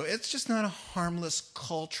 So it's just not a harmless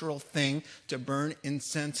cultural thing to burn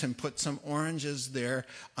incense and put some oranges there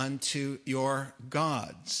unto your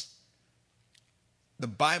gods. The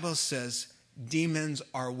Bible says demons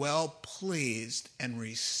are well pleased and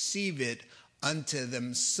receive it unto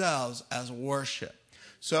themselves as worship.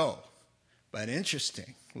 So, but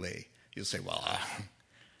interestingly, you'll say, well,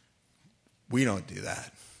 we don't do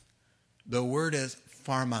that. The word is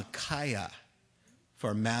pharmakeia,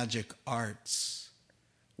 for magic arts,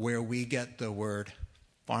 where we get the word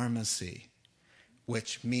pharmacy,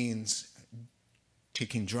 which means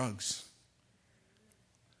taking drugs.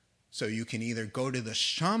 So you can either go to the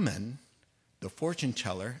shaman, the fortune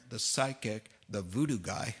teller, the psychic, the voodoo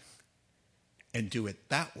guy, and do it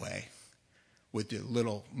that way with the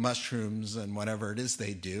little mushrooms and whatever it is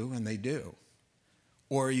they do, and they do.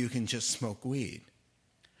 Or you can just smoke weed.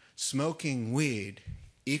 Smoking weed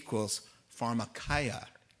equals pharmakeia,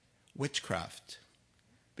 witchcraft,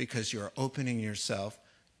 because you're opening yourself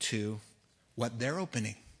to what they're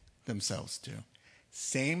opening themselves to.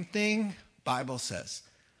 Same thing, Bible says.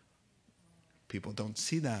 People don't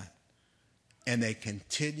see that. And they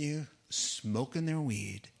continue smoking their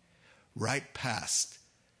weed right past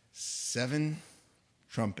 7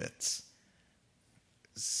 trumpets,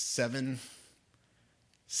 7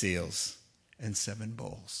 seals, and 7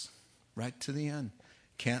 bowls. Right to the end.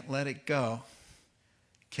 Can't let it go.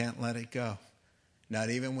 Can't let it go.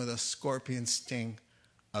 Not even with a scorpion sting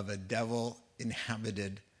of a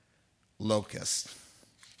devil-inhabited locust.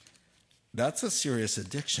 That's a serious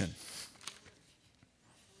addiction.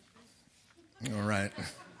 All right,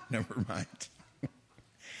 never mind.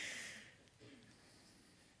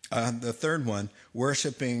 The third one,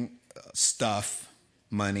 worshiping stuff,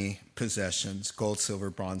 money, possessions, gold, silver,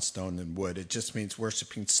 bronze, stone, and wood. It just means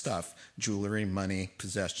worshiping stuff, jewelry, money,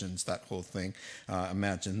 possessions, that whole thing.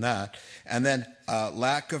 Imagine that. And then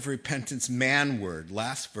lack of repentance, manward.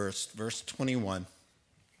 Last verse, verse 21.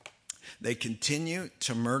 They continue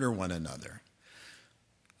to murder one another.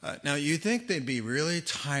 Now, you'd think they'd be really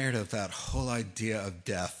tired of that whole idea of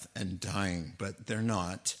death and dying, but they're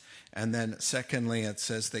not. And then secondly, it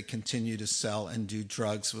says they continue to sell and do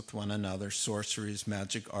drugs with one another, sorceries,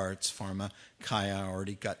 magic arts, pharmakeia. I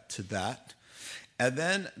already got to that. And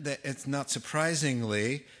then it's not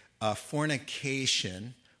surprisingly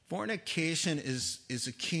fornication. Fornication is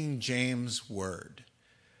a King James word.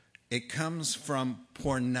 It comes from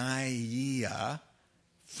porneia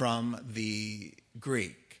from the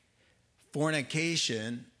Greek.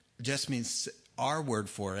 Fornication just means our word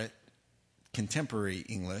for it, contemporary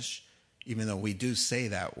English, even though we do say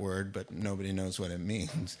that word, but nobody knows what it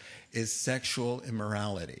means, is sexual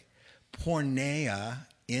immorality. Porneia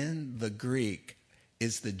in the Greek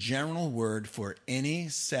is the general word for any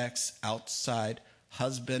sex outside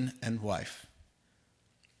husband and wife.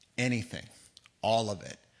 Anything, all of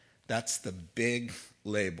it. That's the big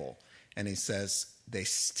label. And he says they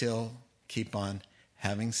still keep on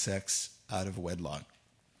having sex out of wedlock,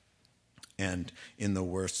 and in the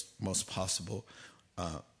worst, most possible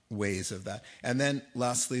ways of that. And then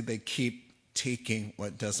lastly, they keep taking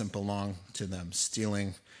what doesn't belong to them,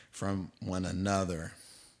 stealing from one another.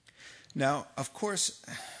 Now, of course,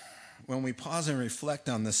 when we pause and reflect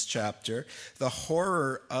on this chapter, the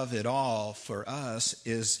horror of it all for us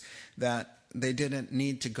is that they didn't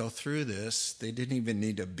need to go through this. They didn't even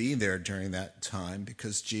need to be there during that time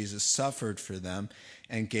because Jesus suffered for them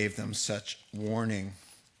and gave them such warning.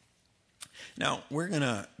 Now, we're going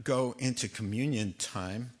to go into communion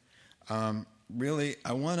time. Really,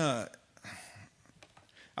 I want to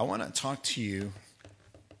talk to you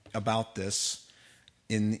about this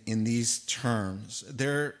in these terms.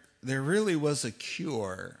 There really was a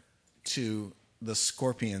cure to the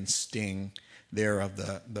scorpion sting there of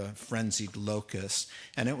the frenzied locust,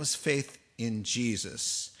 and it was faith in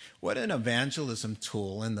Jesus. What an evangelism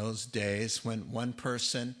tool in those days when one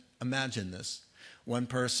person, imagine this, one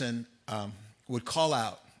person would call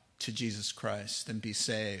out to Jesus Christ and be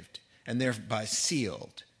saved, and thereby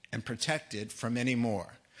sealed and protected from any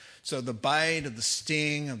more. So the bite of the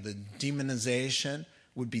sting of the demonization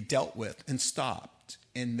would be dealt with and stopped,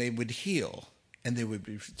 and they would heal, and they would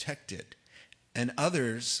be protected. And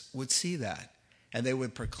others would see that, and they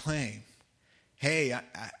would proclaim, hey,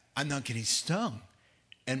 I'm not getting stung,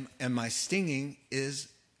 and my stinging is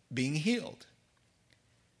being healed.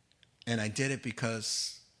 And I did it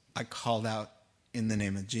because I called out in the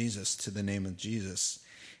name of Jesus, to the name of Jesus.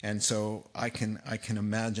 And so I can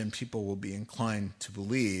imagine people will be inclined to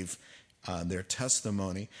believe their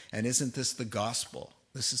testimony. And isn't this the gospel?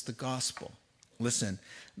 This is the gospel. Listen,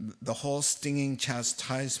 the whole stinging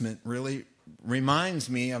chastisement really reminds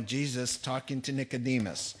me of Jesus talking to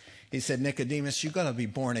Nicodemus. He said, Nicodemus, you got to be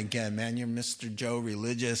born again, man. You're Mr. Joe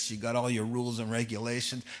religious. You got all your rules and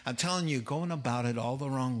regulations. I'm telling you, going about it all the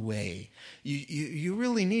wrong way. You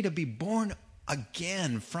really need to be born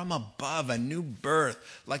again from above, a new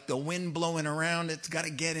birth, like the wind blowing around. It's got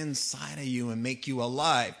to get inside of you and make you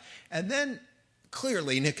alive. And then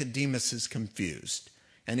clearly Nicodemus is confused.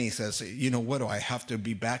 And he says, what do I have to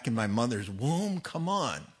be back in my mother's womb? Come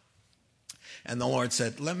on. And the Lord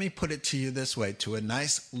said, let me put it to you this way, to a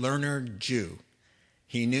nice learned Jew.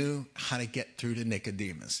 He knew how to get through to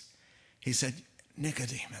Nicodemus. He said,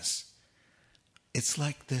 Nicodemus, it's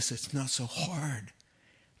like this. It's not so hard.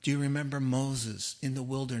 Do you remember Moses in the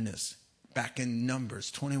wilderness back in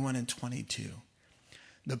Numbers 21 and 22?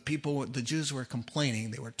 The Jews were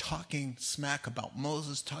complaining. They were talking smack about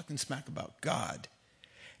Moses, talking smack about God.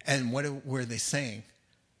 And what were they saying?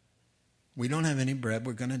 We don't have any bread.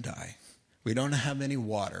 We're going to die. We don't have any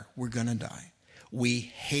water. We're going to die. We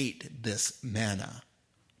hate this manna,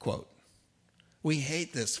 quote. We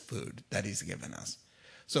hate this food that he's given us.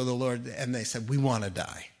 So the Lord, and they said, we want to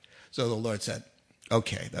die. So the Lord said,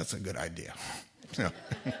 okay, that's a good idea.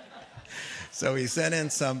 So he sent in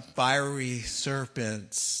some fiery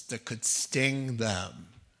serpents that could sting them.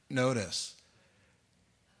 Notice,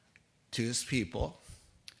 to his people.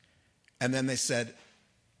 And then they said,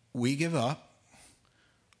 we give up.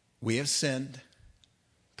 We have sinned.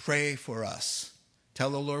 Pray for us.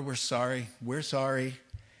 Tell the Lord we're sorry. We're sorry.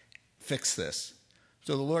 fix this.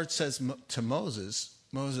 So the Lord says to Moses,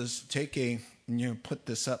 put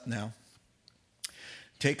this up now.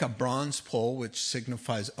 Take a bronze pole, which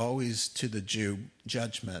signifies always to the Jew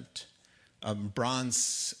judgment, a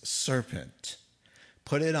bronze serpent.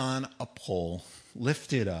 Put it on a pole,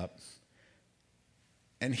 lift it up,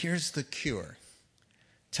 and here's the cure.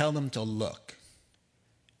 Tell them to look,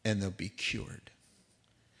 and they'll be cured.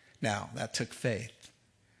 Now, that took faith,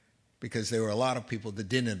 because there were a lot of people that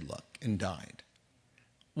didn't look and died.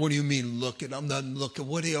 What do you mean looking? I'm not looking.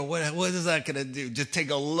 What is that going to do? Just take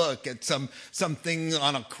a look at something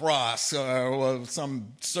on a cross or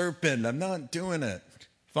some serpent. I'm not doing it.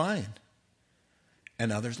 Fine.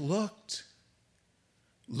 And others looked.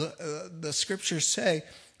 The scriptures say,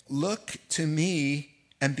 look to me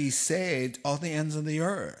and be saved, all the ends of the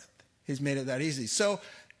earth. He's made it that easy. So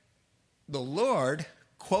the Lord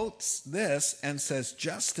quotes this and says,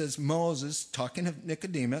 just as Moses, talking of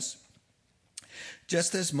Nicodemus,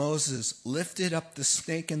 just as Moses lifted up the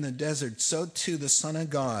snake in the desert, so too the Son of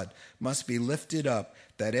God must be lifted up,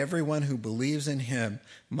 that everyone who believes in him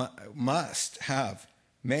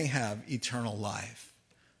may have eternal life.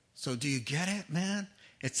 So do you get it, man?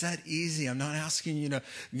 It's that easy. I'm not asking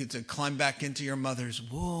you to climb back into your mother's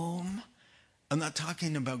womb. I'm not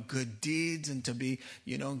talking about good deeds and to be,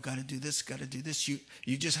 got to do this, got to do this. You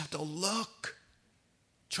just have to look,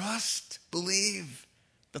 trust, believe.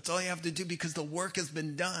 That's all you have to do, because the work has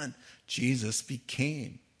been done. Jesus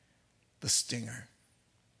became the stinger.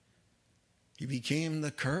 He became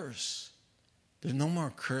the curse. There's no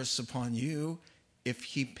more curse upon you if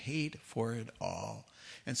he paid for it all.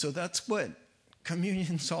 And so that's what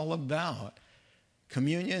communion's all about.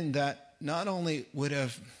 Communion that not only would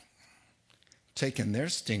have taken their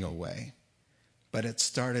sting away, but it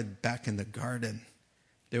started back in the garden.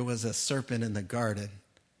 There was a serpent in the garden,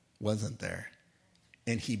 wasn't there?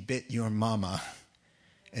 And he bit your mama,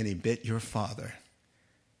 and he bit your father,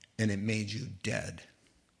 and it made you dead.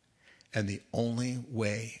 And the only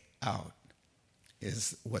way out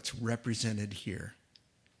is what's represented here.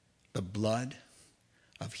 The blood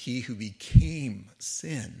of he who became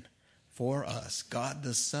sin for us, God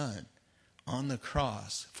the Son, on the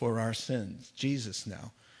cross for our sins. Jesus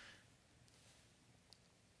now,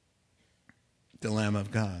 the Lamb of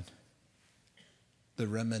God, the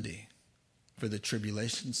remedy for the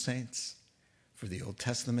tribulation saints, for the Old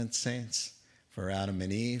Testament saints, for Adam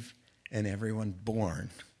and Eve, and everyone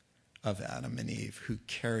born of Adam and Eve who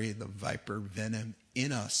carry the viper venom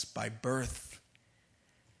in us by birth.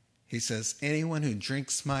 He says, anyone who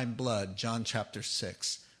drinks my blood, John chapter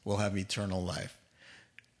 6, will have eternal life.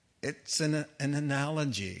 It's an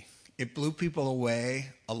analogy. It blew people away.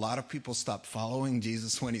 A lot of people stopped following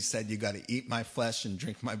Jesus when he said, you got to eat my flesh and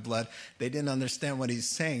drink my blood. They didn't understand what he's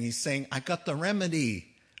saying. He's saying, I got the remedy.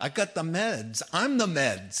 I got the meds. I'm the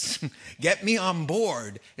meds. Get me on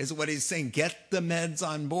board is what he's saying. Get the meds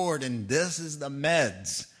on board. And this is the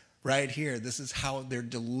meds right here. This is how they're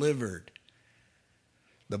delivered.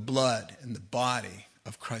 The blood and the body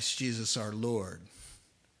of Christ Jesus our Lord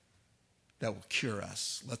that will cure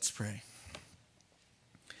us. Let's pray.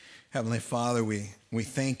 Heavenly Father, we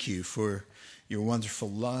thank you for your wonderful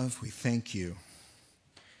love. We thank you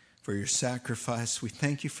for your sacrifice. We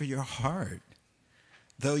thank you for your heart.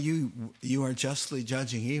 Though you are justly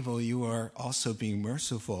judging evil, you are also being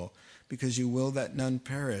merciful, because you will that none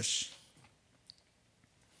perish.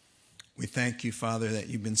 We thank you, Father, that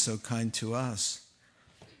you've been so kind to us.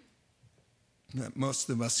 That most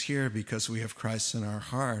of us here, because we have Christ in our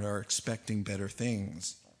heart, are expecting better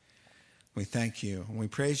things. We thank you, and we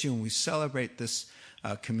praise you, and we celebrate this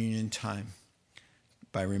communion time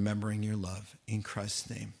by remembering your love. In Christ's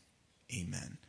name, amen.